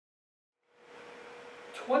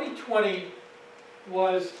2020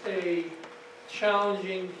 was a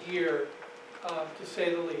challenging year, to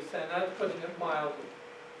say the least, and that's putting it mildly,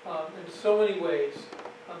 in so many ways,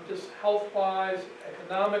 just health-wise,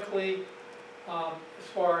 economically, as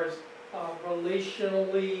far as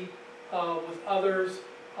relationally with others.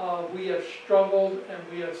 We have struggled and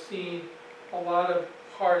we have seen a lot of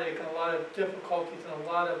heartache and a lot of difficulties and a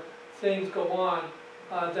lot of things go on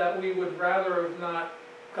that we would rather have not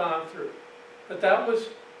gone through. But that was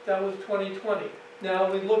 2020.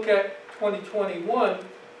 Now we look at 2021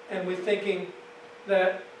 and we're thinking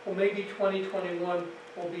that, well, maybe 2021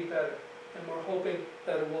 will be better, and we're hoping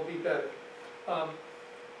that it will be better.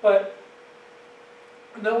 But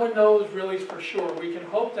no one knows really for sure. We can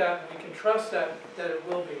hope that, and we can trust that it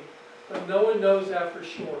will be, but no one knows that for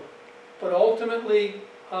sure. But ultimately,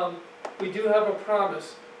 we do have a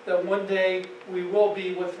promise that one day we will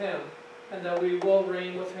be with Him, and that we will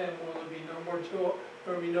reign with Him. There will be no more joy,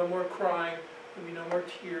 there will be no more crying, there will be no more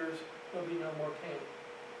tears, there will be no more pain.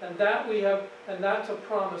 And that we have, and that's a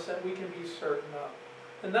promise that we can be certain of.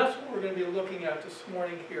 And that's what we're going to be looking at this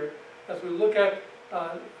morning here, as we look at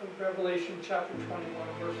Revelation chapter 21,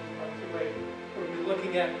 verses 1 through 8. We're going to be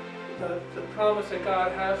looking at the promise that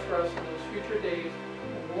God has for us in those future days,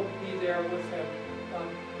 and we'll be there with Him, and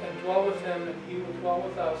dwell with Him, and He will dwell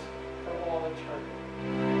with us for all eternity.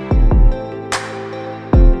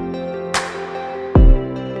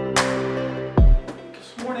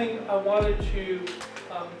 This morning I wanted to,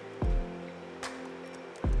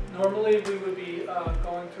 normally we would be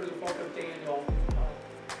going through the book of Daniel,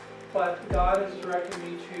 but God has directed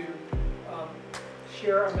me to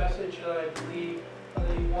share a message that I believe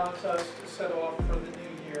that He wants us to set off for the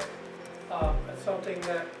new year. It's something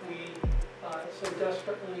that we so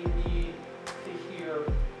desperately need to hear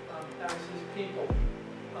as His people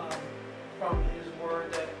from His Word,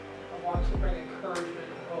 that wants to bring encouragement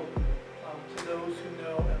and hope to those who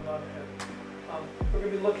know and love Him. We're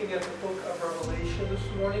going to be looking at the book of Revelation this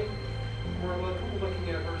morning. We're looking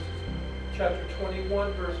at chapter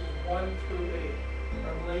 21, verses 1 through 8.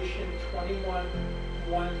 Revelation 21,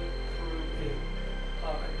 1 through 8.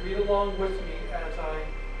 And read along with me as I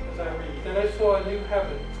read. Then I saw a new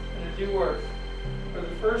heaven and a new earth. For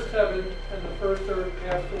the first heaven and the first earth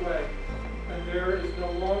passed away, and there is no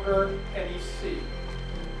longer any sea.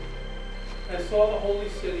 And I saw the holy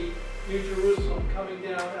city, New Jerusalem, coming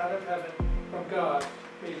down out of heaven from God,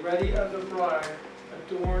 made ready as a bride,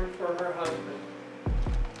 adorned for her husband.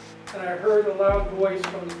 And I heard a loud voice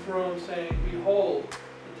from the throne saying, Behold,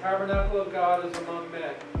 the tabernacle of God is among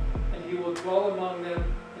men, and He will dwell among them,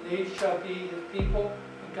 and they shall be His people,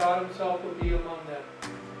 and God Himself will be among them.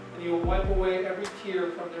 And He will wipe away every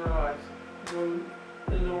tear from their eyes. And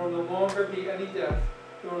there will no longer be any death.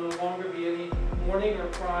 There will no longer be any mourning or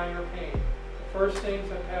crying or pain. The first things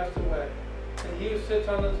have passed away. And He who sits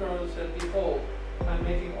on the throne said, Behold, I am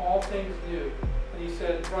making all things new. And He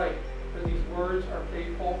said, Write, for these words are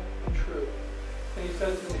faithful and true. And He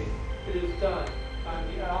said to me, It is done. I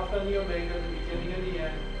am the Alpha and the Omega, the beginning and the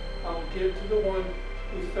end. I will give to the one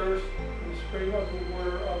who thirsts from the spring of the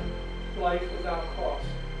water of life without cost.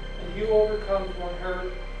 And he who overcomes will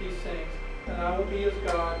inherit these things, and I will be his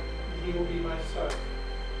God, and he will be my son.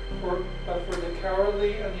 But for the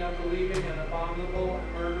cowardly and the unbelieving and abominable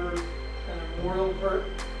and murderers and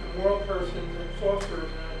immoral persons and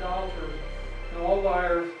sorcerers and idolaters and all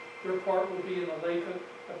liars, their part will be in the lake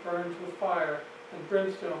that burns with fire and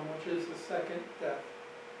brimstone, which is the second death.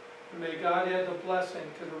 And may God add the blessing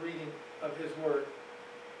to the reading of His Word.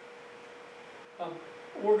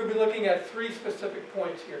 We're going to be looking at three specific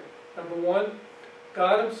points here. Number one,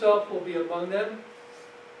 God Himself will be among them.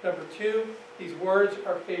 Number two, these words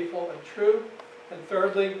are faithful and true. And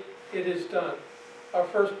thirdly, it is done. Our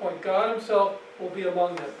first point, God Himself will be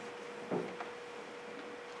among them.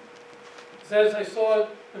 It says, I saw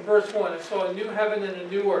in verse 1, I saw a new heaven and a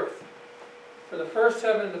new earth. For the first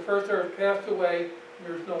heaven and the first earth passed away, and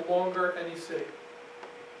there is no longer any sea.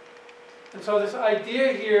 And so this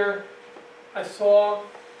idea here, I saw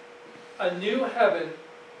a new heaven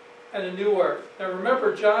and a new earth. Now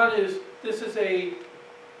remember, this is a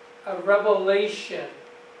revelation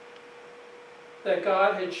that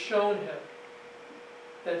God had shown him,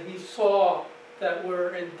 that he saw, that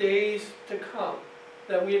were in days to come,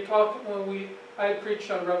 that we had talked when I had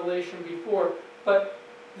preached on Revelation before, but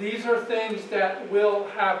these are things that will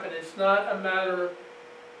happen. It's not a matter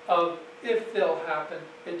of if they'll happen,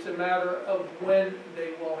 it's a matter of when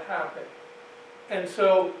they will happen. And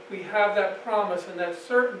so we have that promise and that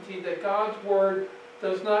certainty that God's Word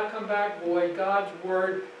does not come back void. God's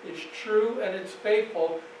Word is true and it's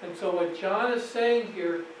faithful. And so what John is saying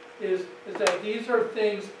here is that these are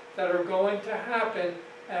things that are going to happen,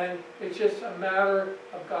 and it's just a matter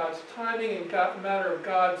of God's timing and a matter of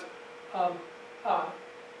God's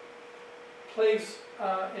place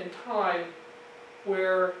in time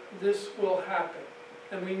where this will happen.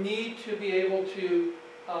 And we need to be able to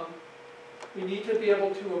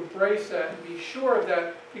embrace that and be sure of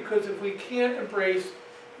that, because if we can't embrace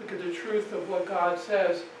the truth of what God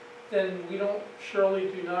says, then we surely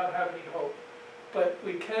do not have any hope. But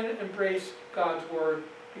we can embrace God's word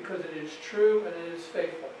because it is true and it is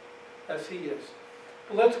faithful, as He is.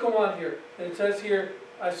 But let's go on here. And it says here,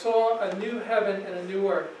 I saw a new heaven and a new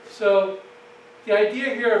earth. So the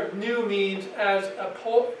idea here of new means as a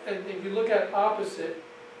pole, and if you look at opposite,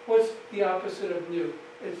 what's the opposite of new?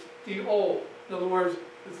 It's the old. In other words,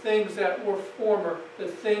 the things that were former, the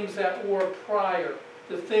things that were prior,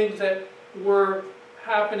 the things that were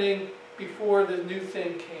happening before the new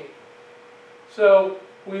thing came. So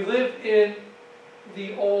we live in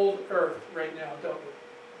the old earth right now, don't we?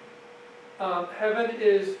 Heaven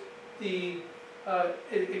is it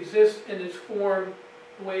exists in its form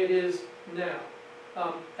the way it is now.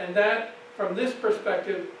 And that, from this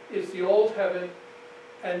perspective, is the old heaven,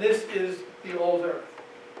 and this is the old earth.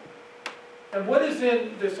 And what is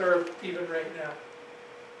in this earth even right now?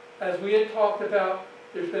 As we had talked about,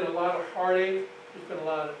 there's been a lot of heartache, there's been a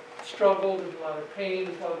lot of struggle, there's a lot of pain,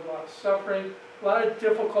 there's a lot of suffering, a lot of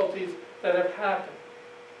difficulties that have happened.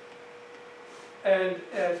 And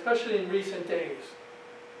especially in recent days.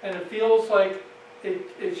 And it feels like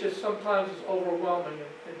it's just sometimes it's overwhelming,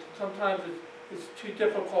 and sometimes it's too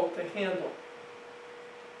difficult to handle.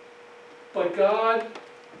 But God,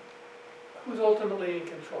 who's ultimately in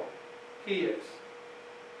control? He is.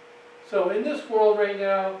 So in this world right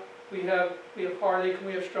now, we have heartache, and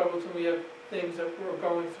we have struggles, and we have things that we're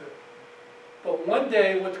going through. But one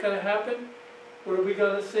day, what's going to happen? What are we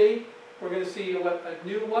going to see? We're going to see a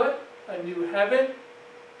new heaven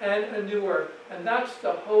and a new earth. And that's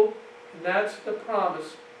the hope, and that's the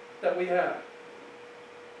promise that we have.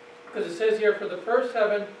 Because it says here, for the first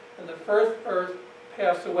heaven and the first earth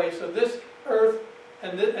passed away. So this earth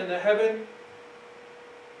and the heaven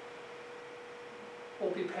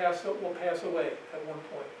will pass away at one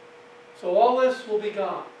point. So all this will be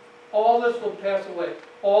gone. All this will pass away.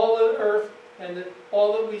 All the earth and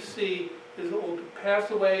all that we see will pass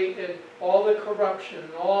away, and all the corruption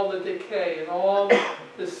and all the decay and all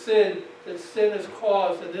the sin that sin has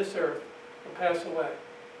caused in this earth will pass away.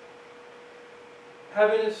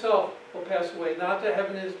 Heaven itself will pass away. Not that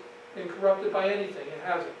heaven has been corrupted by anything. It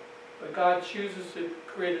hasn't. But God chooses to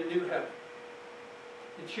create a new heaven.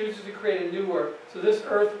 He chooses to create a new earth. So this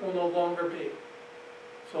earth will no longer be.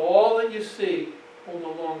 So all that you see will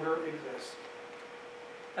no longer exist.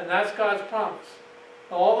 And that's God's promise.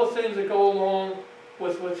 All the things that go along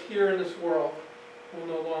with what's here in this world will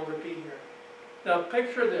no longer be here. Now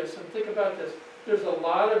picture this and think about this. There's a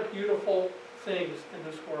lot of beautiful things in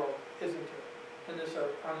this world, isn't there? On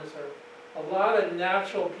this earth. A lot of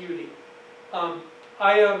natural beauty.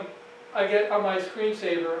 I get on my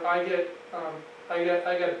screensaver, I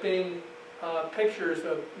get Bing pictures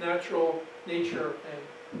of natural nature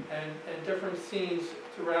and different scenes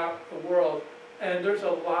throughout the world. And there's a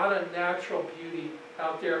lot of natural beauty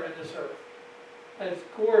out there in this earth. And it's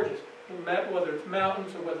gorgeous, whether it's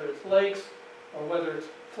mountains or whether it's lakes or whether it's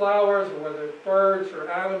flowers or whether it's birds or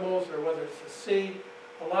animals or whether it's the sea.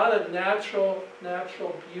 A lot of natural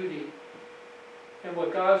beauty in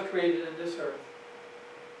what God's created in this earth.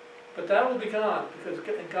 But that will be gone because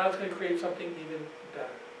God's going to create something even better.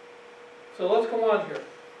 So let's go on here.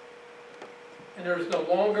 And there is no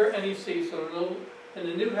longer any sea, so in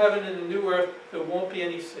the new heaven and the new earth, there won't be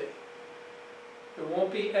any sea. There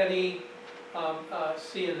won't be any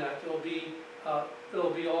sea in that. It'll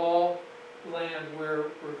be all land where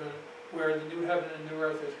the new heaven and new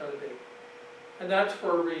earth is going to be. And that's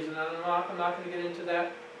for a reason. And I'm not going to get into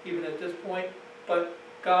that even at this point. But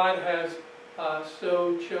God has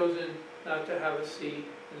so chosen not to have a sea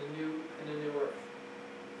in the new earth.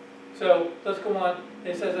 So let's go on.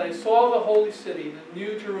 It says, I saw the holy city, the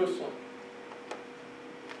new Jerusalem.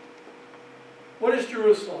 What is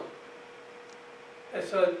Jerusalem? And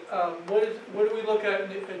so, what do we look at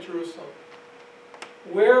in Jerusalem?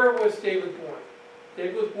 Where was David born?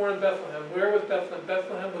 David was born in Bethlehem. Where was Bethlehem?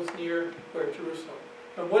 Bethlehem was near where? Jerusalem.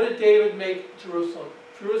 And what did David make Jerusalem?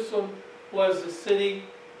 Jerusalem was the city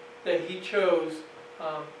that he chose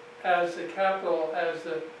as the capital, as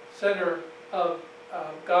the center of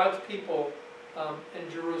God's people in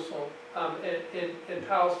Jerusalem, in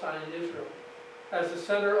Palestine and Israel, as the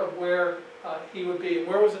center of where he would be. And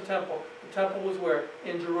where was the temple? The temple was where?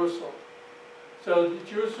 In Jerusalem. So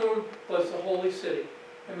Jerusalem was the holy city.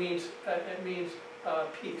 It means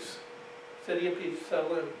peace, city of peace.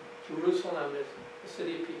 Selim, Jerusalem is the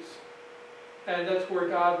city of peace, and that's where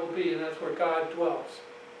God will be, and that's where God dwells.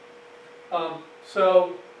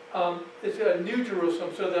 It's a new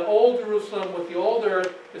Jerusalem. So the old Jerusalem with the old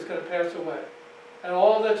earth is going to pass away, and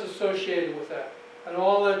all that's associated with that, and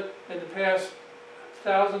all that in the past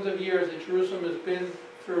thousands of years that Jerusalem has been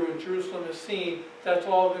through and Jerusalem has seen, that's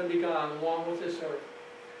all going to be gone along with this earth.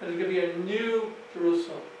 And there's going to be a new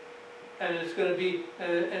Jerusalem, and it's going to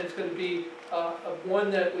be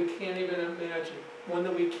one that we can't even imagine, one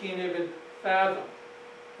that we can't even fathom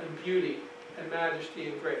in beauty and majesty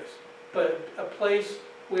and grace, but a place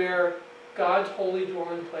where God's holy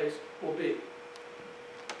dwelling place will be.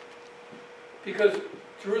 Because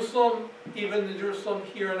Jerusalem, even the Jerusalem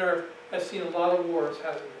here on earth, has seen a lot of wars,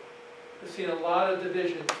 hasn't it? It's seen a lot of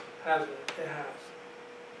divisions, hasn't it? It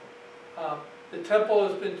has. The temple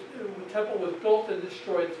was built and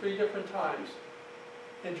destroyed 3 different times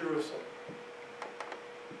in Jerusalem.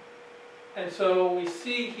 And so we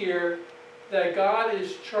see here that God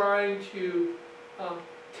is trying to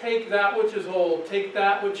take that which is old, take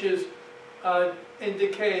that which is in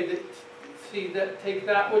decay, take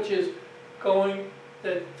that which is going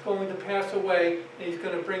to pass away, and He's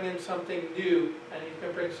going to bring in something new, and He's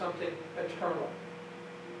going to bring something eternal.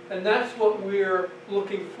 And that's what we're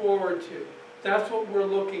looking forward to. That's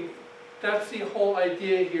the whole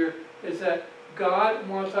idea here, is that God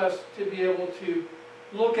wants us to be able to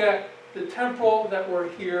look at the temple that we're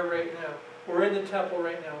here right now. We're in the temple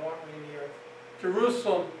right now, aren't we, in the earth?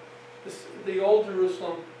 Jerusalem, the old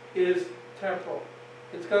Jerusalem, is temporal.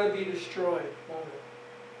 It's going to be destroyed, won't it?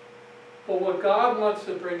 But what God wants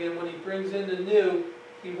to bring in, when He brings in the new,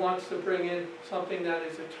 He wants to bring in something that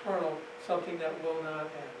is eternal, something that will not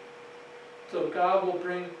end. So God will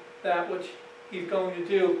bring that which He's going to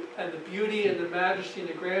do, and the beauty and the majesty and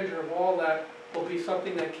the grandeur of all that will be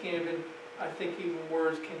something that can't even, I think even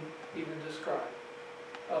words can even describe.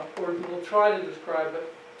 Or we'll try to describe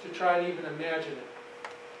it, to try and even imagine it.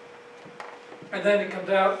 And then it comes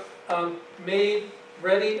out, made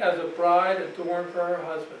ready as a bride adorned for her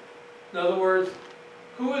husband. In other words,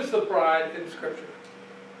 who is the bride in Scripture?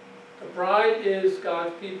 The bride is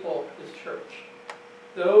God's people, His church.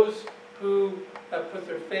 Those who have put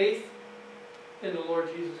their faith in the Lord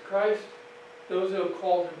Jesus Christ, those who have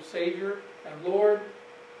called Him Savior and Lord,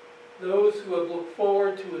 those who have looked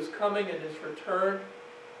forward to His coming and His return.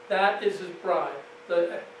 That is His bride.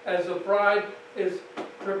 As the bride is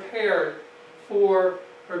prepared for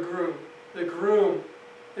her groom, the groom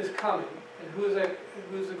is coming. And who's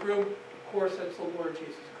the groom? Of course, that's the Lord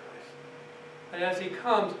Jesus Christ. And as He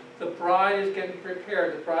comes, the bride is getting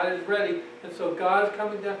prepared. The bride is ready. And so God is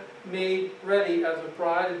coming down, made ready as a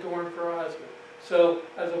bride adorned for her husband. So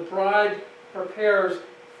as a bride prepares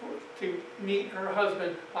to meet her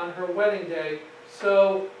husband on her wedding day,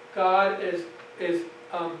 so God is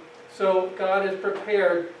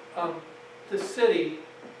prepared the city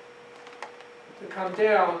to come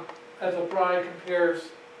down as a bride prepares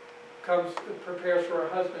for her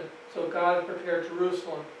husband. So God has prepared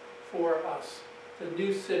Jerusalem for us, the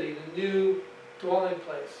new city, the new dwelling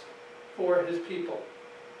place for His people.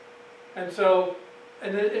 And so,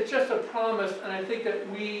 and it's just a promise, and I think that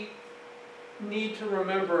we need to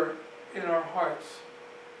remember in our hearts,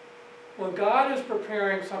 when God is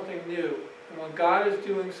preparing something new, and when God is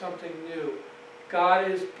doing something new, God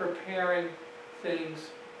is preparing things.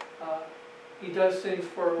 He does things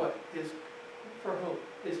for what? For whom?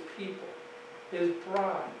 His people, His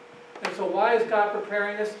bride. And so why is God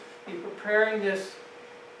preparing this? He's preparing this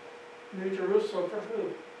New Jerusalem for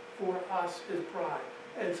who? For us, His bride.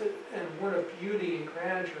 And what a beauty and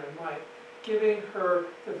grandeur and might, giving her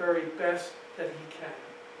the very best that He can.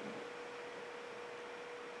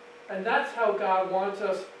 And that's how God wants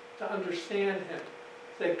us to understand Him.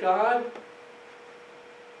 That God,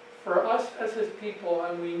 for us as His people,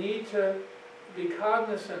 and we need to be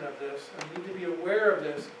cognizant of this, and need to be aware of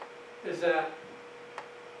this, is that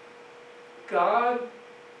God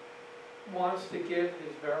wants to give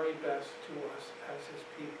His very best to us as His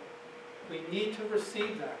people. We need to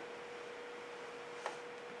receive that.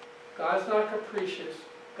 God's not capricious.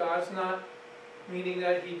 God's not meaning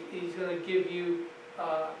that He's going to give you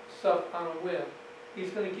stuff on a whim.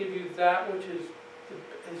 He's going to give you that which is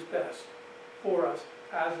His best for us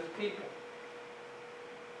as His people.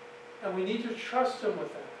 And we need to trust Him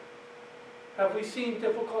with that. Have we seen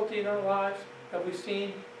difficulty in our lives? Have we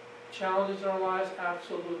seen challenges in our lives?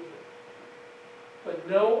 Absolutely. But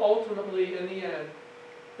know ultimately in the end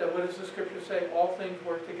that what does the Scripture say? All things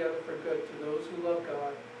work together for good to those who love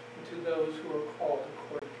God, and to those who are called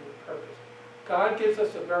according to his purpose. God gives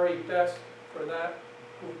us the very best for that,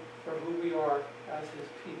 for who we are as his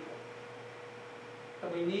people.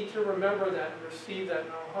 And we need to remember that and receive that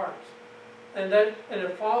in our hearts. And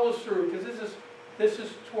it follows through, because this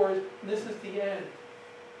is the end.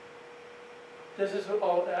 This is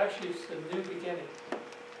actually it's the new beginning.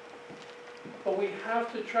 But we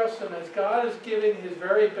have to trust him as God is giving his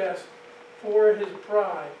very best for his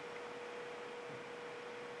bride.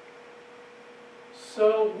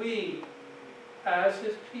 So we, as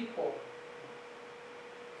his people,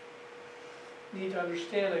 need to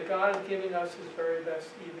understand that God is giving us his very best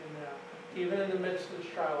even now, even in the midst of the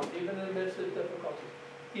trials, even in the midst of the difficulties,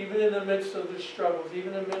 even in the midst of the struggles,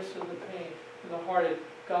 even in the midst of the pain and the heartache.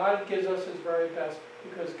 God gives us his very best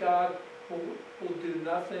because God will do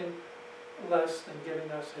nothing less than giving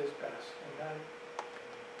us his best. Amen?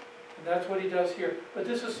 And that's what he does here. But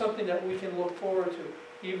this is something that we can look forward to,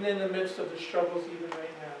 even in the midst of the struggles, even right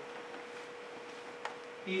now.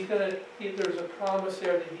 There's a promise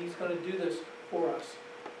there that he's going to do this for us.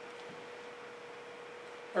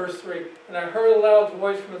 Verse 3, and I heard a loud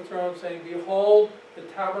voice from the throne saying, behold, the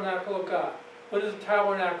tabernacle of God. What does the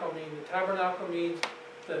tabernacle mean? The tabernacle means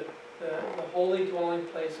the holy dwelling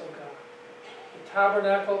place of God. The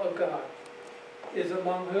tabernacle of God is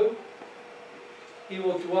among who? He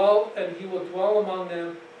will dwell, and he will dwell among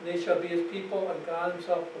them, and they shall be his people, and God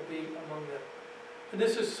himself will be among them. And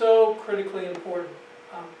this is so critically important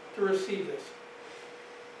to receive this.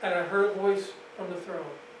 And I heard a voice from the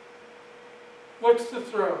throne. What's the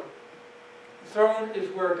throne? The throne is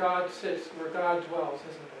where God sits, where God dwells,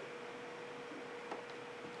 isn't it?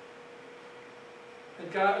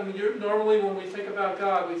 And God, normally when we think about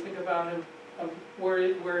God, we think about him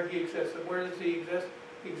where he exists. And where does he exist?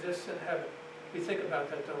 He exists in heaven. We think about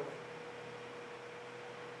that, don't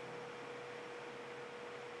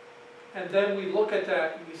we? And then we look at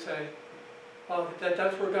that and we say, well,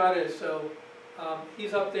 that's where God is. So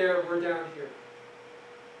he's up there, we're down here.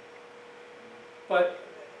 But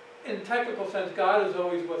in technical sense, God is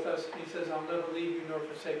always with us. He says, I'll never leave you nor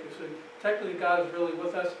forsake you. So technically God is really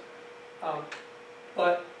with us.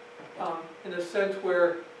 But in a sense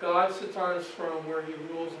where God sits on his throne, where he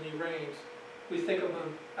rules and he reigns, we think of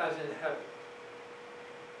him as in heaven.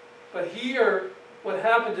 But here, what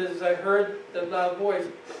happened is I heard the loud voice.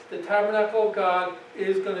 The tabernacle of God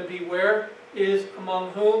is going to be where? Is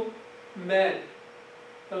among whom? Men.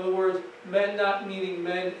 In other words, men not meaning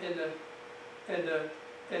men in the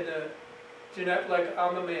like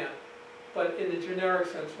I'm a man, but in the generic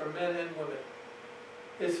sense for men and women.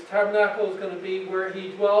 His tabernacle is going to be where he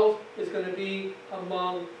dwells, is going to be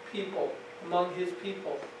among people, among his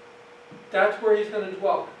people. That's where he's going to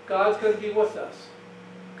dwell. God's going to be with us.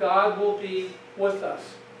 God will be with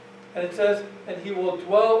us. And it says, and he will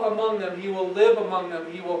dwell among them, he will live among them,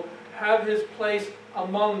 he will have his place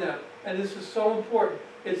among them. And this is so important.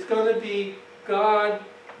 It's going to be God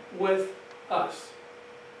with us.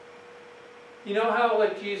 You know how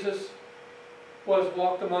like Jesus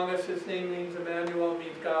walked among us, his name means Emmanuel,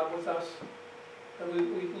 means God with us. And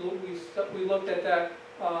we looked at that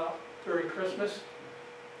during Christmas.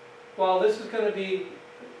 Well, this is going to be,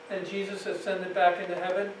 and Jesus ascended back into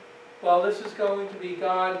heaven. Well, this is going to be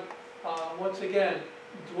God, once again,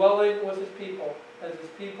 dwelling with his people, as his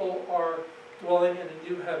people are dwelling in a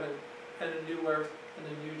new heaven and a new earth and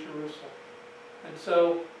a new Jerusalem. And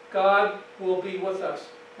so God will be with us.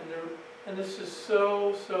 And this is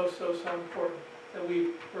so important that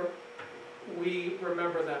we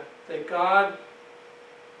remember that God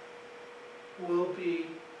will be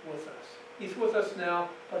with us. He's with us now,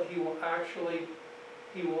 but he will actually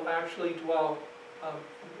dwell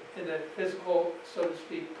in a physical, so to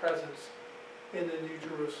speak, presence in the New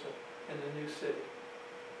Jerusalem, in the new city,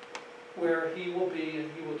 where he will be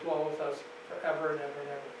and he will dwell with us forever and ever and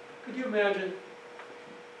ever. Could you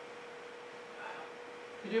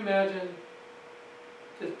imagine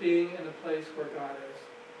just being in a place where God is?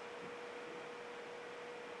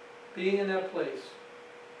 Being in that place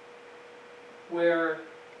where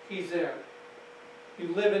he's there.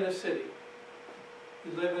 You live in a city.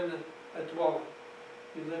 You live in a dwelling.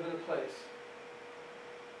 You live in a place.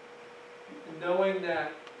 And knowing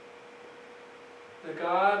that the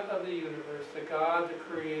God of the universe, the God, the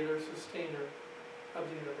creator, sustainer of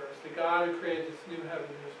the universe, the God who created this new heaven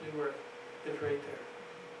and this new earth is right there.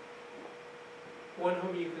 One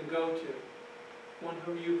whom you can go to, one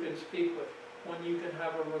whom you can speak with, one you can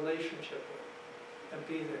have a relationship with, and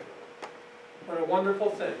be there. What a wonderful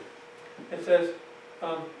thing. It says,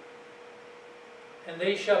 and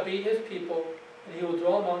they shall be his people, and he will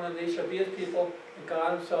dwell among them, they shall be his people, and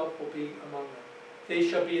God himself will be among them. they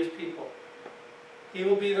shall be his people. He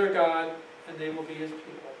will be their God, and they will be his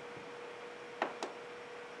people.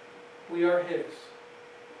 We are his.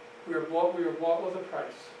 We are bought with a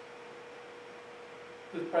price.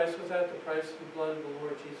 Whose price was that? The price of the blood of the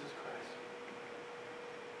Lord Jesus Christ.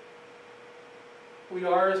 We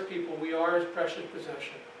are his people. We are his precious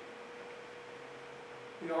possession.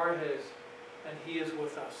 We are his, and he is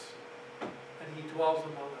with us. And he dwells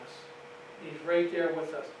among us. He's right there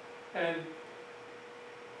with us. And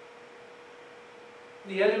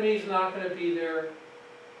the enemy's not going to be there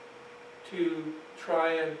to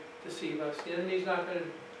try and deceive us. The enemy's not going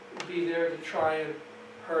to be there to try and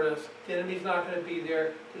hurt us. The enemy's not going to be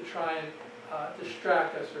there to try and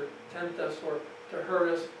distract us or tempt us or to hurt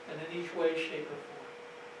us in any way, shape, or form.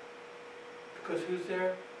 Because who's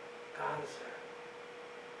there? God is there.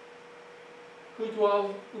 Who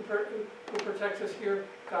dwells, who protects us here?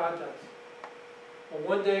 God does. Well,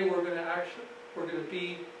 one day we're going to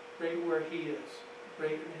be right where he is,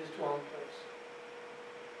 right in his dwelling place.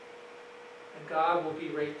 And God will be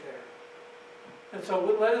right there. And so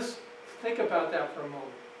let us think about that for a moment.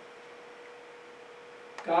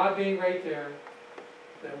 God being right there,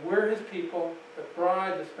 that we're his people, the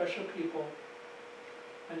bride, the special people,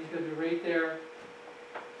 and he's going to be right there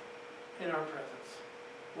in our presence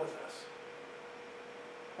with us.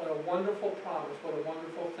 What a wonderful promise, what a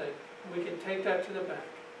wonderful thing. And we can take that to the bank.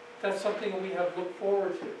 That's something we have looked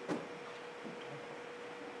forward to.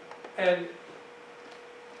 And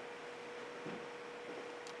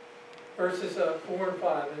verses 4 and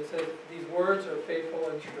 5, it says, these words are faithful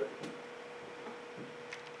and true.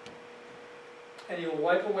 And he will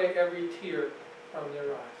wipe away every tear from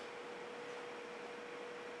their eyes.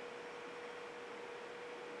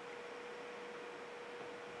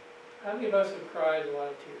 How many of us have cried a lot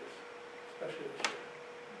of tears, especially this year?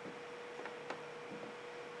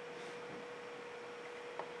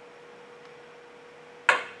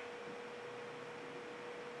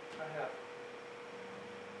 I have.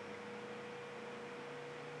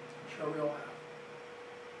 I'm sure we all have.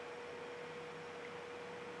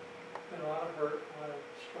 Been a lot of hurt, a lot of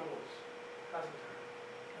struggles, hasn't there?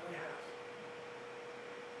 It really has.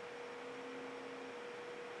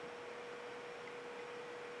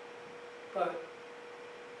 But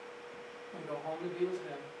when we go home to be with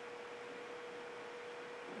him,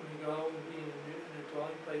 when we go and be in a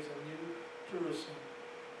dwelling place, a new Jerusalem,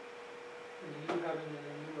 a new heaven and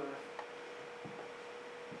a new earth,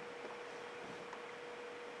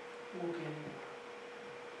 it won't be anymore.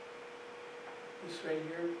 This right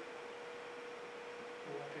here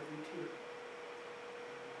will wipe every tear.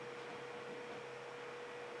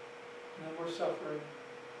 No more suffering,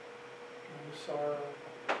 no more sorrow,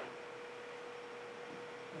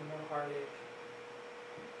 no more heartache,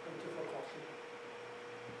 no difficulty,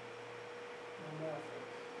 no more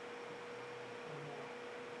faith, no more.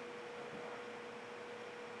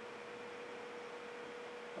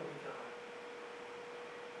 Only God.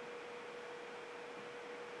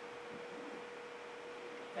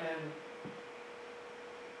 And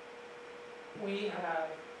we have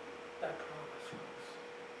that promise, folks,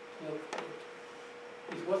 to look forward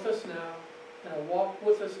to. He's with us now, and will walk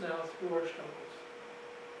with us now through our struggles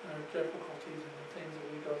and our difficulties and the things that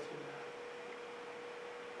we go through now.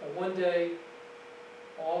 But one day,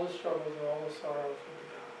 all the struggles and all the sorrows will be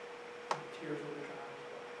gone, and the tears will be gone as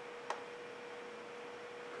well.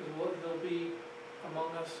 Because they'll be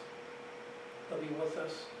among us, they'll be with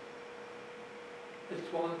us. His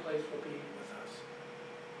dwelling place will be with us.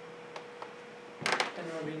 And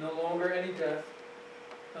there will be no longer any death.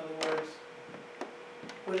 In other words,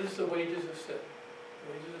 what is the wages of sin? The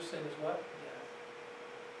wages of sin is what? Death.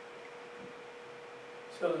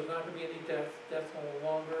 So there's not going to be any death. Death will no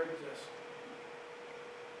longer exist.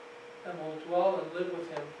 And we'll dwell and live with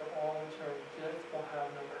him for all eternity. Death will have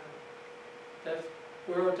no power. Death,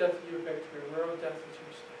 where, O death, is your victory? Where, O death, is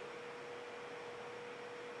your sting?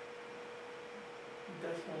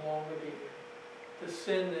 Death no longer be here. The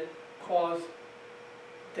sin that caused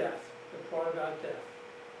death, that brought about death,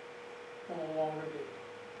 will no longer be.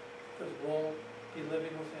 Because we'll be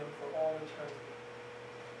living with him for all eternity.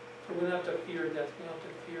 So we don't have to fear death. We don't have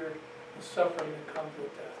to fear the suffering that comes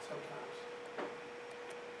with death sometimes.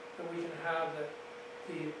 That we can have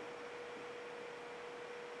the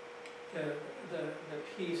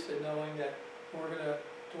peace of knowing that we're going to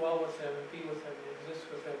dwell with him and be with him and exist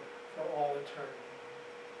with him for all eternity.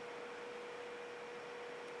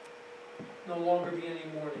 No longer be any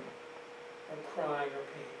mourning or crying or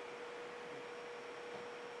pain.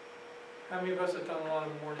 How many of us have done a lot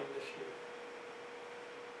of mourning this year?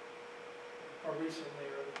 Or recently,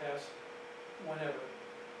 or the past, whenever?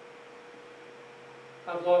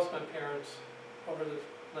 I've lost my parents over the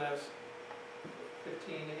last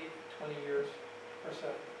 15, 20 years or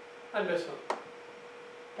so. I miss them.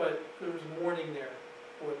 But there was mourning there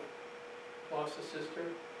for them. Lost a sister.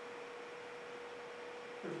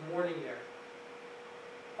 There's mourning there.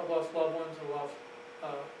 I've lost loved ones, I've lost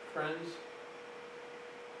friends.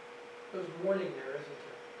 There's mourning there, isn't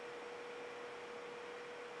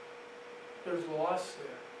there? There's loss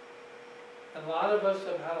there. And a lot of us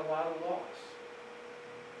have had a lot of loss.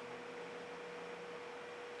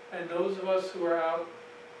 And those of us who are out,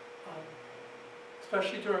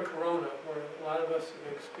 especially during Corona, where a lot of us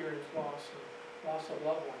have experienced loss of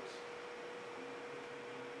loved ones.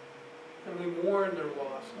 And we mourn their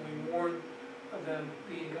loss, and we mourn of them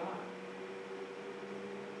being gone.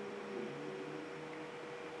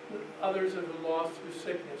 Others have been lost through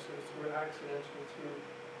sickness, or through accidents, or through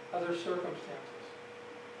other circumstances.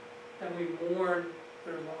 And we mourn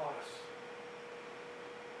their loss.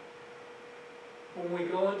 When we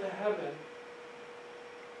go into heaven,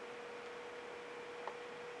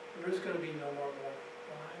 there is going to be no more mourning.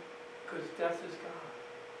 Why? Because death is gone.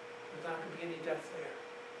 There's not going to be any death there.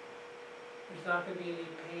 There's not going to be any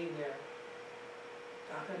pain there.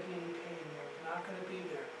 There's not going to be any pain there. It's not going to be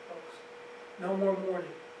there, folks. No more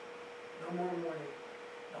mourning. No more mourning.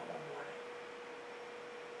 No more mourning.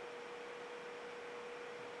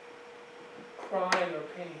 Crying or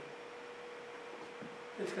pain.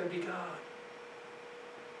 It's going to be gone.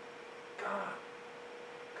 Gone.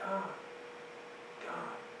 Gone.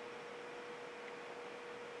 Gone.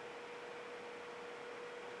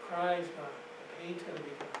 Crying's gone. The pain's going to be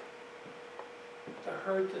gone. The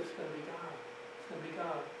hurt that's going to be gone. It's going to be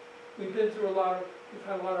gone. We've had a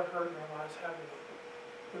lot of hurt in our lives, haven't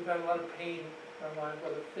we? We've had a lot of pain in our lives,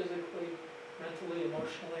 whether physically, mentally,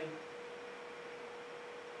 emotionally,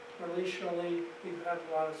 relationally. We've had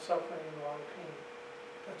a lot of suffering and a lot of pain.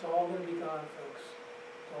 That's all going to be gone, folks.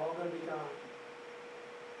 It's all going to be gone.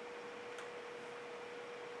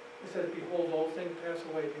 It says, behold, all things pass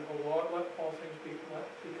away. Behold, let all things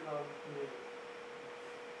become new.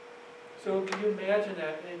 So can you imagine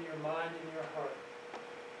that in your mind and your heart?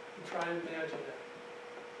 And try and imagine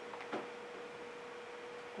that.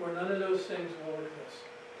 Where none of those things will exist.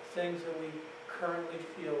 The things that we currently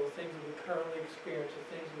feel, the things that we currently experience, the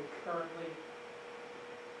things that we currently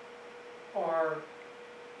are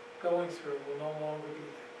going through will no longer be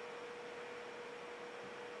there.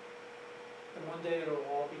 And one day it'll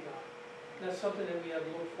all be gone. And that's something that we have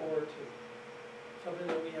to look forward to. Something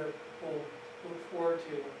that we will look forward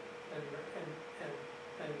to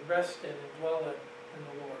and rest in and dwell in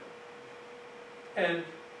the Lord. And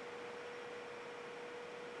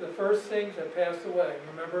the first things that passed away,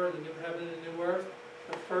 remember the new heaven and the new earth?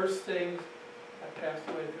 The first things that passed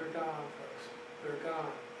away, they're gone, folks. They're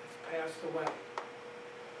gone. It's passed away.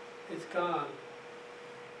 It's gone.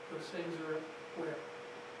 Those things are where?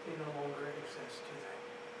 They no longer exist, do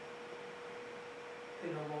they?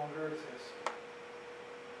 They no longer exist.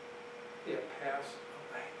 They have passed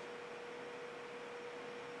away.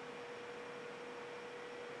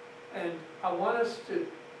 And I want us to,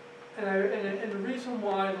 and the reason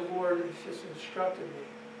why the Lord has just instructed me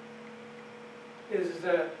is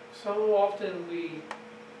that so often we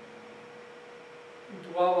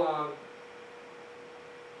dwell on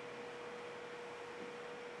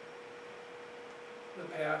the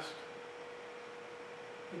past.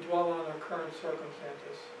 We dwell on our current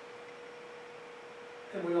circumstances.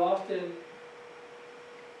 And we often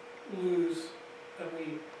lose,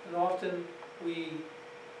 and often we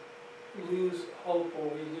lose hope,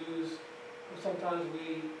 or sometimes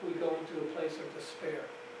we go into a place of despair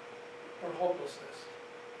or hopelessness.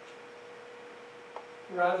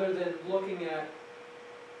 Rather than looking at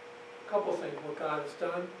a couple things, what God has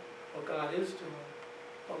done, what God is doing,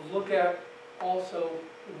 but look at also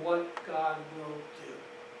what God will do,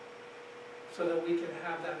 so that we can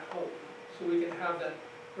have that hope, so we can have that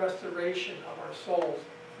restoration of our souls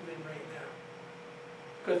even right now.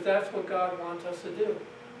 Because that's what God wants us to do.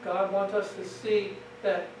 God wants us to see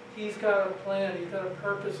that He's got a plan, He's got a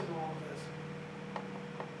purpose in all of this.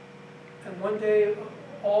 And one day,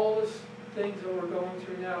 all these things that we're going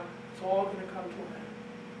through now, it's all going to come to an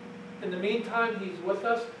end. In the meantime, He's with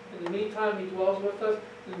us. In the meantime, He dwells with us.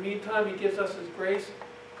 In the meantime, He gives us His grace,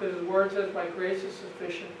 because His word says, my grace is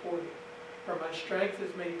sufficient for you. For my strength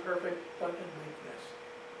is made perfect but in weakness.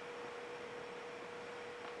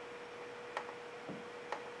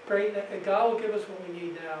 Great, and God will give us what we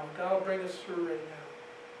need now. And God will bring us through right now.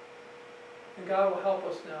 And God will help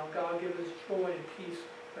us now. God will give us joy and peace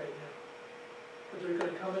right now. But there's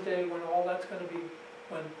going to come a day when all that's going to be,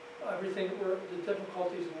 when everything, the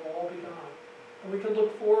difficulties will all be gone. And we can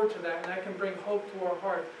look forward to that, and that can bring hope to our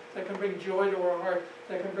heart. That can bring joy to our heart.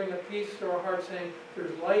 That can bring a peace to our heart, saying,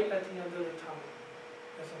 there's light at the end of the tunnel,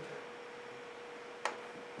 isn't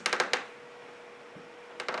there?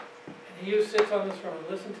 And he who sits on the throne,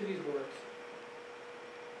 listen to these words.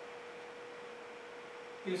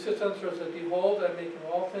 He who sits on the throne said, behold, I'm making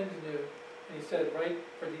all things new. And he said, write,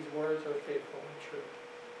 for these words are faithful and true.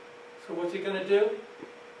 So what's he going to do?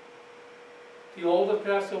 The old have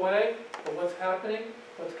passed away, but what's happening?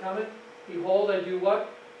 What's coming? Behold, I do what?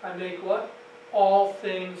 I make what? All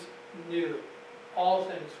things new. All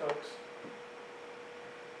things, folks.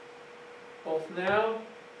 Both now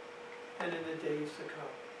and in the days to come.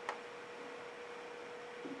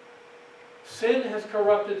 Sin has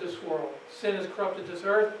corrupted this world. Sin has corrupted this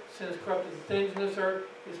earth. Sin has corrupted the things in this earth,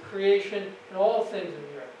 His creation, and all things in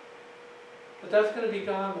the earth. But that's going to be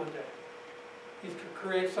gone one day. He's going to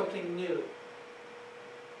create something new.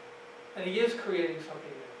 And He is creating something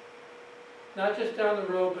new. Not just down the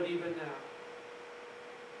road, but even now.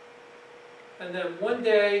 And then one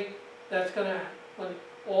day, that's going to,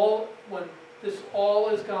 when this all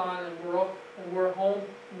is gone and we're home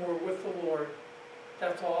and we're with the Lord,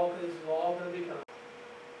 this is all going to be gone.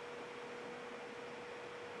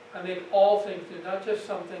 I make all things new, not just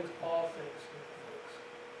some things, all things new, folks.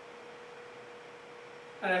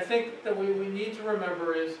 And I think that what we need to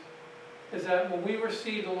remember is that when we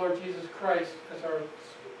receive the Lord Jesus Christ as our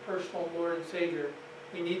personal Lord and Savior,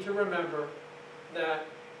 we need to remember that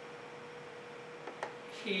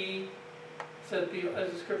He said,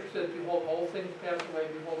 as the Scripture says, behold, all things pass away,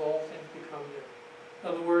 behold, all things become new.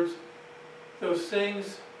 In other words, those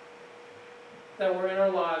things that were in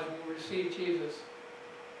our lives when we received Jesus,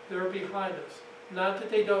 they're behind us. Not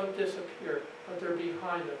that they don't disappear, but they're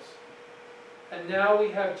behind us. And now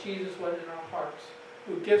we have Jesus in our hearts,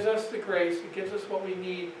 who gives us the grace, who gives us what we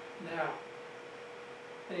need now.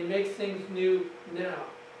 And He makes things new now.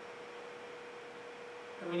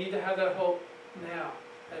 And we need to have that hope now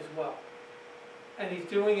as well. And He's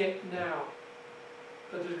doing it now.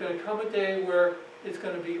 But there's going to come a day where it's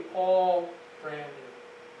going to be all brand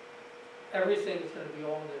new. Everything is going to be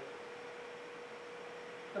all new.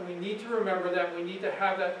 And we need to remember that. We need to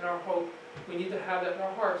have that in our hope. We need to have that in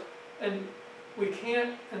our hearts. And we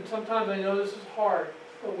can't, and sometimes I know this is hard,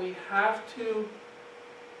 but we have to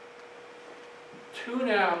tune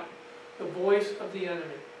out the voice of the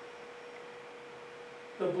enemy,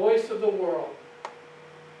 the voice of the world,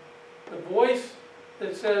 the voice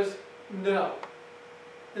that says, no,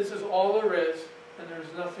 this is all there is, and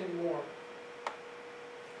there's nothing more.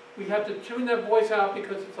 We have to tune that voice out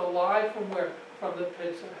because it's a lie from where? From the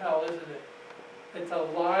pits of hell, isn't it? It's a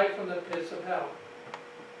lie from the pits of hell.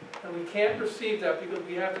 And we can't receive that because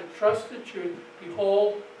we have to trust the truth.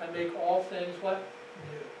 Behold, I make all things what?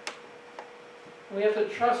 New. And we have to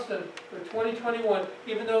trust Him for 2021,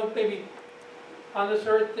 even though maybe on this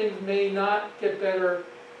earth things may not get better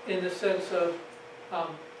in the sense of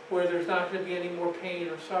where there's not going to be any more pain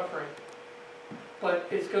or suffering. But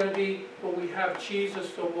it's going to be where we have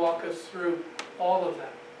Jesus to walk us through all of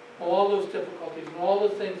that, all those difficulties, and all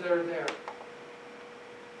the things that are there.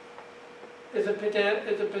 Is the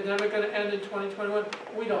pandemic going to end in 2021?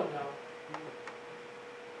 We don't know.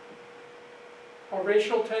 Are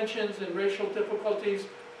racial tensions and racial difficulties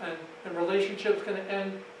and relationships going to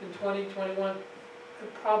end in 2021?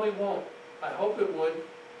 It probably won't. I hope it would.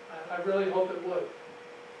 I really hope it would.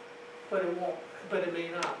 But it won't. But it may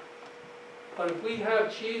not. But if we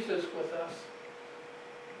have Jesus with us,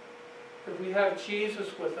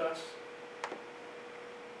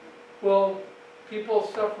 will people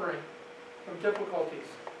suffering from difficulties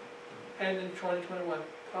end in 2021?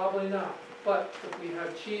 Probably not. But if we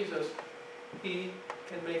have Jesus, He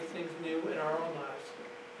can make things new in our own lives.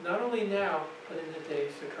 Not only now, but in the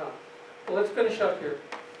days to come. Well, let's finish up here.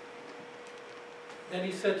 Then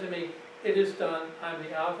He said to me, it is done. I'm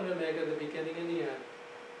the Alpha and Omega, the beginning and the end.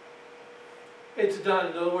 It's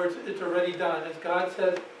done. In other words, it's already done. As God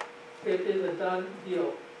says, it is a done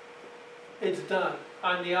deal. It's done.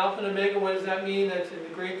 I'm the Alpha and Omega. What does that mean? That's in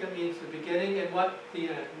the Greek. That means the beginning and what? The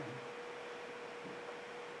end.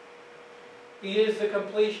 He is the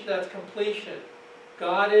completion. That's completion.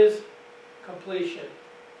 God is completion.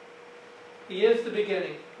 He is the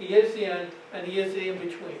beginning. He is the end. And He is the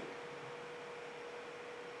in-between.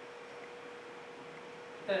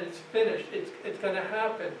 And it's finished. It's going to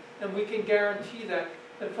happen. And we can guarantee that.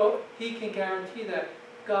 And He can guarantee that.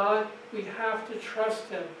 God, we have to trust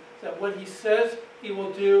Him that what He says He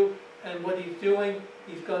will do, and what He's doing,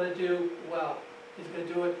 He's going to do well. He's going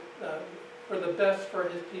to do it for the best for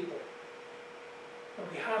His people. And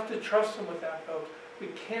we have to trust Him with that, folks. We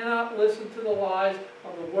cannot listen to the lies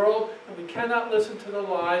of the world, and we cannot listen to the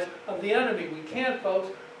lies of the enemy. We can't, folks.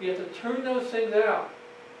 We have to tune those things out.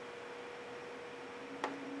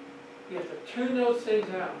 We have to tune those things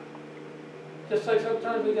out. Just like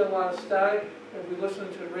sometimes we get a lot of static. If we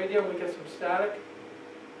listen to the radio, we get some static.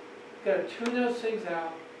 We've got to tune those things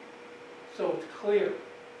out so it's clear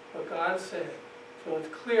what God's saying. So it's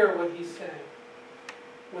clear what He's saying.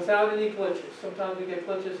 Without any glitches. Sometimes we get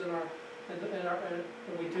glitches in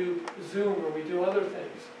when we do Zoom or we do other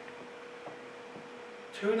things.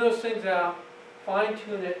 Tune those things out, fine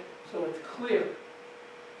tune it so it's clear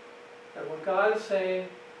that what God is saying,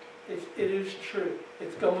 it is true.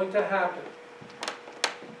 It's going to happen.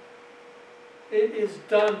 It is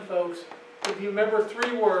done, folks. If you remember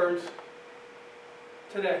 3 words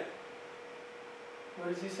today,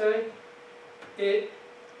 what does He say? It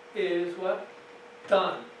is what?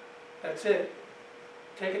 Done. That's it.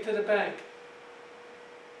 Take it to the bank.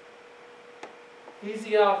 He's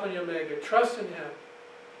the Alpha and the Omega. Trust in Him.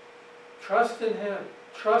 Trust in Him.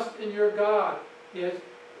 Trust in your God. He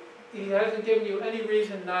hasn't given you any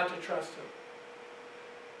reason not to trust Him.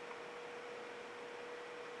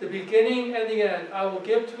 The beginning and the end, I will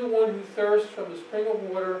give to the one who thirsts from the spring of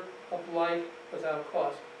water of life without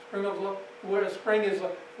cost. Spring of water. Spring is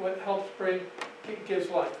what helps gives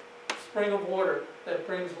life. Spring of water that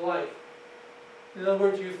brings life. In other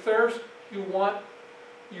words, you thirst, you want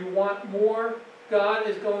more. God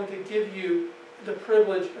is going to give you the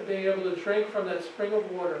privilege of being able to drink from that spring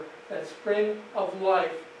of water, that spring of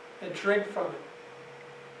life, and drink from it.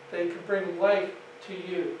 They can bring life to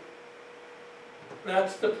you.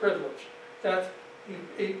 That's the privilege. That's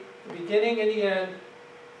the beginning and the end.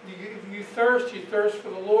 You thirst for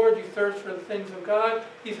the Lord, you thirst for the things of God.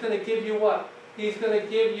 He's going to give you what? He's going to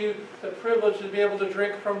give you the privilege to be able to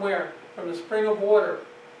drink from where? From the spring of water.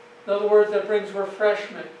 In other words, that brings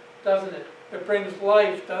refreshment, doesn't it? It brings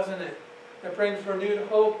life, doesn't it? It brings renewed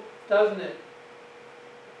hope, doesn't it?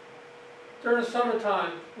 During the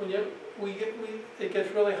summertime, when it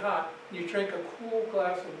gets really hot, and you drink a cool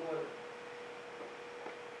glass of water,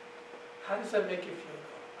 how does that make you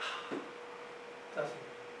feel? Doesn't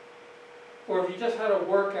it? Or if you just had a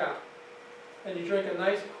workout, and you drink a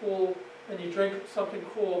nice cool, and you drink something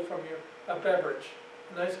cool from a beverage,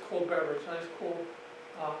 a nice cool beverage, a nice cool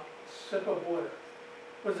sip of water.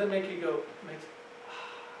 What does it make you go? It makes,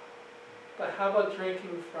 But how about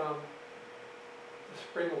drinking from the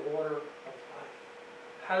spring of water of life?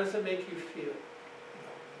 How does it make you feel?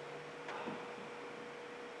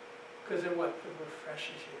 Because it what? It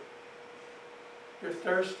refreshes you. You're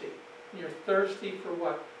thirsty. And you're thirsty for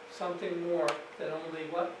what? Something more than only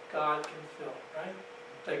what God can fill, right?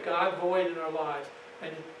 That God void in our lives.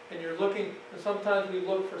 And you're looking, and sometimes we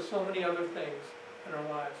look for so many other things in our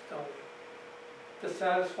lives, don't we? To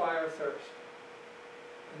satisfy our thirst.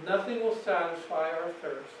 And nothing will satisfy our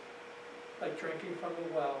thirst like drinking from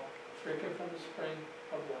the well, drinking from the spring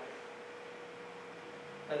of life.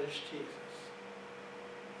 That is Jesus.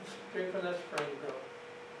 Let's drink from that spring, bro.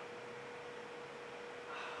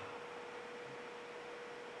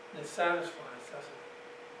 And it satisfies, doesn't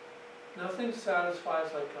it? Nothing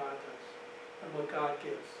satisfies like God does and what God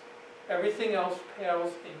gives. Everything else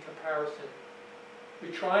pales in comparison. We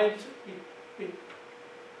try to...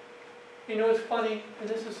 You know, it's funny, and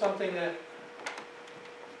this is something that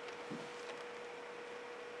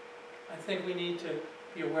I think we need to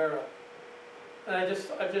be aware of. And I've just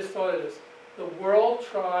thought of this. The world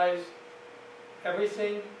tries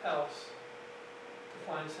everything else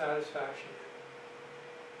to find satisfaction in.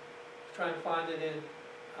 To try and find it in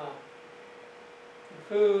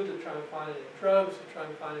food, to try and find it in drugs, to try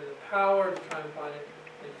and find it in power, to try and find it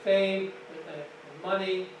in fame, in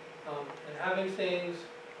money, in having things,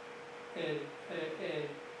 in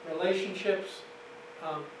relationships,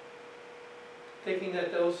 thinking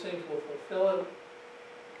that those things will fulfill it,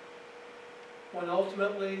 when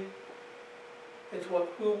ultimately it's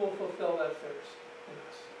who will fulfill that thirst in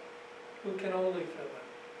us? Who can only fill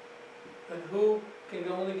it? And who can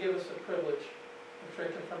only give us the privilege of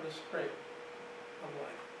drinking from the spring of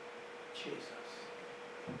life? Jesus.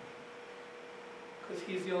 Because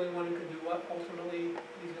He's the only one who can do what? Ultimately,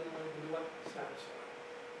 He's the only one who can do what? Satisfy.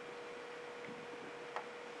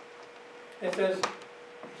 It says,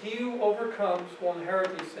 he who overcomes will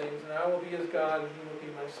inherit these things, and I will be his God, and he will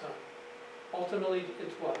be my son. Ultimately,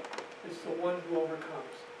 it's what? It's the one who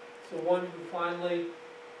overcomes. It's the one who finally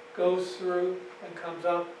goes through and comes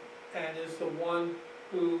up and is the one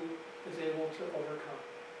who is able to overcome.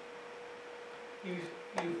 You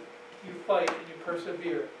fight and you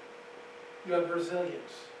persevere. You have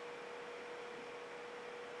resilience.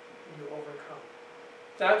 And you overcome.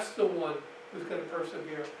 That's the one who's going to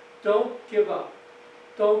persevere. Don't give up.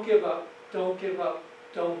 Don't give up. Don't give up.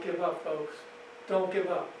 Don't give up, folks. Don't give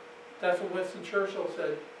up. That's what Winston Churchill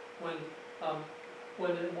said when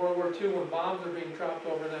in World War II, when bombs were being dropped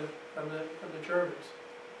over them from the Germans.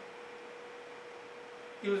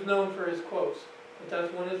 He was known for his quotes, but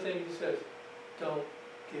that's one of the things he says: don't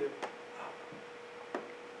give up.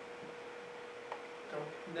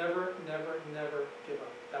 Don't, never, never, never give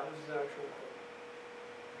up. That was his actual quote.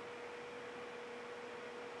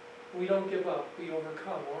 We don't give up, we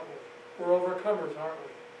overcome, aren't we? We're overcomers, aren't we?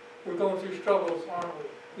 We're going through struggles, aren't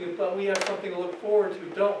we? But we have something to look forward to,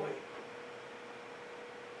 don't we?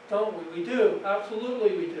 Don't we? We do,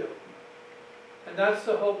 absolutely we do. And that's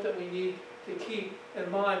the hope that we need to keep in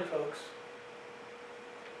mind, folks.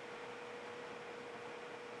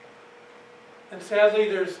 And sadly,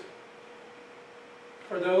 there's,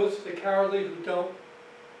 for those, the cowardly who don't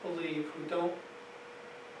believe, who don't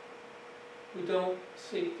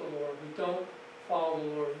seek the Lord, who don't follow the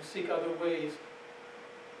Lord, who seek other ways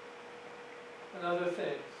and other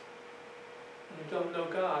things, and who don't know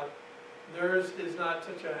God, theirs is not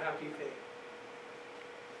such a happy fate.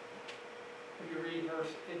 If you read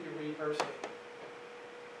verse 8.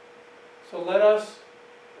 So let us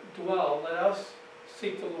dwell, let us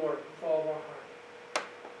seek the Lord with all of our heart.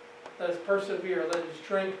 Let us persevere, let us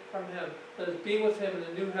drink from Him, let us be with Him in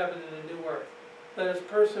a new heaven and a new earth. Let us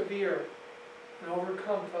persevere and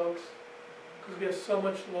overcome, folks, because we have so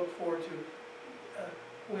much to look forward to.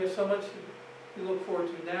 We have so much to look forward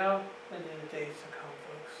to now and in the days to come,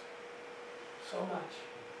 folks. So much.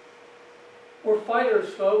 We're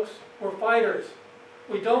fighters, folks. We're fighters.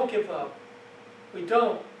 We don't give up. We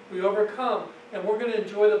don't. We overcome. And we're going to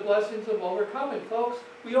enjoy the blessings of overcoming, folks.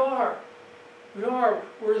 We are. We are.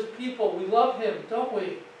 We're His people. We love Him, don't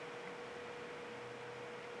we?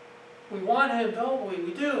 We want Him, don't we?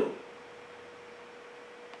 We do.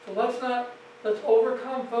 So let's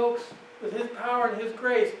overcome, folks, with His power and His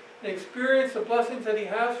grace, and experience the blessings that He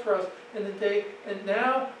has for us in the day, and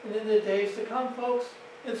now and in the days to come, folks.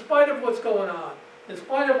 In spite of what's going on, in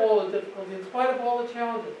spite of all the difficulties, in spite of all the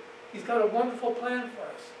challenges, He's got a wonderful plan for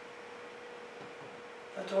us.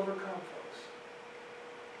 Let's overcome, folks.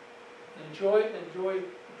 Enjoy the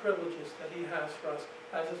privileges that He has for us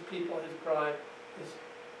as His people, His bride,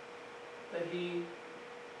 that He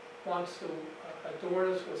wants to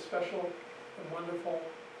adorn us with special and wonderful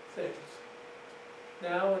things,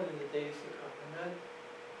 now and in the days to come. Amen?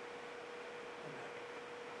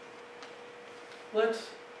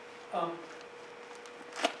 Amen.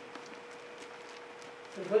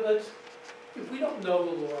 If we don't know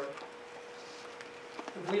the Lord,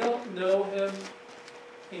 if we don't know Him,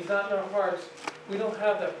 He's not in our hearts, we don't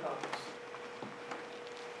have that promise.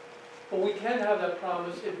 But we can have that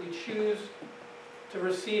promise if we choose to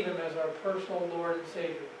receive Him as our personal Lord and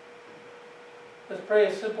Savior. Let's pray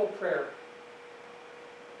a simple prayer.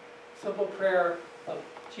 Simple prayer of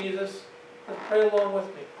Jesus. Let's pray along with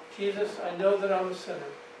me. Jesus, I know that I'm a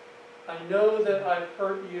sinner. I know that I've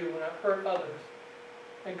hurt You and I've hurt others.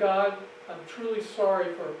 And God, I'm truly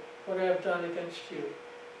sorry for what I have done against You.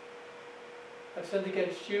 I've sinned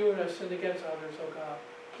against You and I've sinned against others, oh God.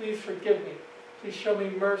 Please forgive me. Please show me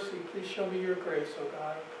mercy. Please show me Your grace, oh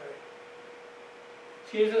God, I pray.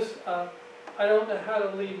 Jesus, I don't know how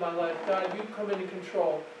to lead my life. God, You come into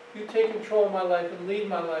control. You take control of my life and lead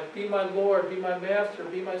my life. Be my Lord, be my Master,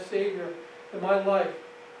 be my Savior in my life.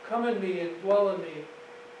 Come in me and dwell in me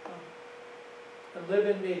and live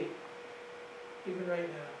in me, even right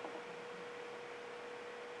now.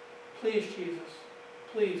 Please, Jesus,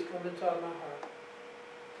 please come inside my heart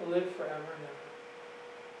to live forever and ever.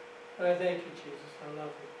 And I thank You, Jesus. I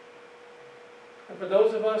love You. And for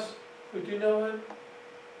those of us who do know Him,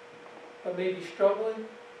 but may be struggling,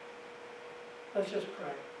 let's just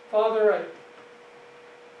pray. Father,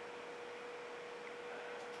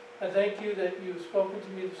 I thank You that You've spoken to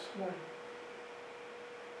me this morning.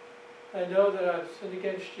 I know that I've sinned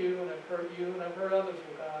against You and I've hurt You and I've hurt others,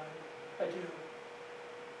 oh God. I do.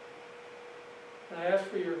 And I ask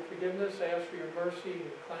for Your forgiveness. I ask for Your mercy,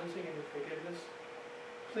 Your cleansing, and Your forgiveness.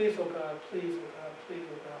 Please, oh God, please, oh God, please,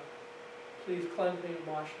 oh God. Please cleanse me and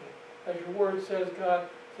wash me. As Your word says, God,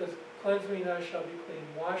 says, cleanse me and I shall be clean.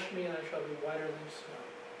 Wash me and I shall be whiter than snow.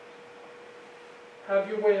 Have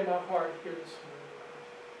Your way in my heart here this morning,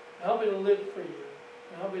 God. Help me to live for You.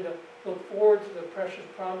 And help me to look forward to the precious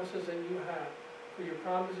promises that You have. For Your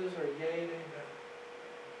promises are yea and amen.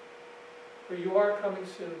 For You are coming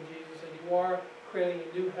soon, Jesus, and You are creating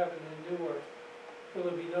a new heaven and a new earth. There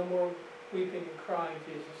will be no more weeping and crying,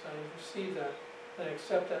 Jesus. I receive that and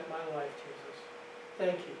accept that in my life, Jesus.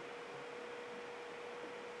 Thank You.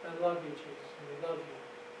 I love you, Jesus, and we love you.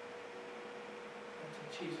 It's in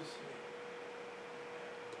Jesus' name.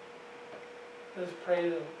 Let's pray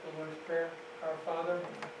the Lord's Prayer. Our Father,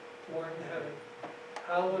 who art in heaven,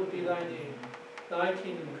 hallowed be thy name. Thy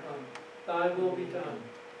kingdom come, thy will be done,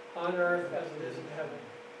 on earth as it is in heaven.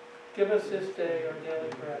 Give us this day our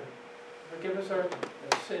daily bread. Forgive us our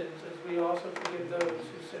sins, as we also forgive those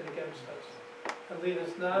who sin against us. And lead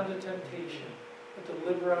us not into temptation, but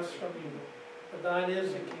deliver us from evil. For thine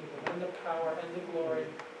is the kingdom, and the power, and the glory,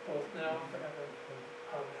 both now and forever.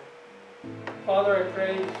 Amen. Father, I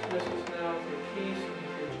pray you dismiss us now with your peace and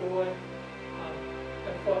with your joy,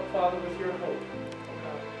 and Father, with your hope, oh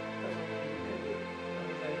God, as only you can do. And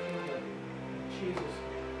we thank you and love you. In Jesus' name.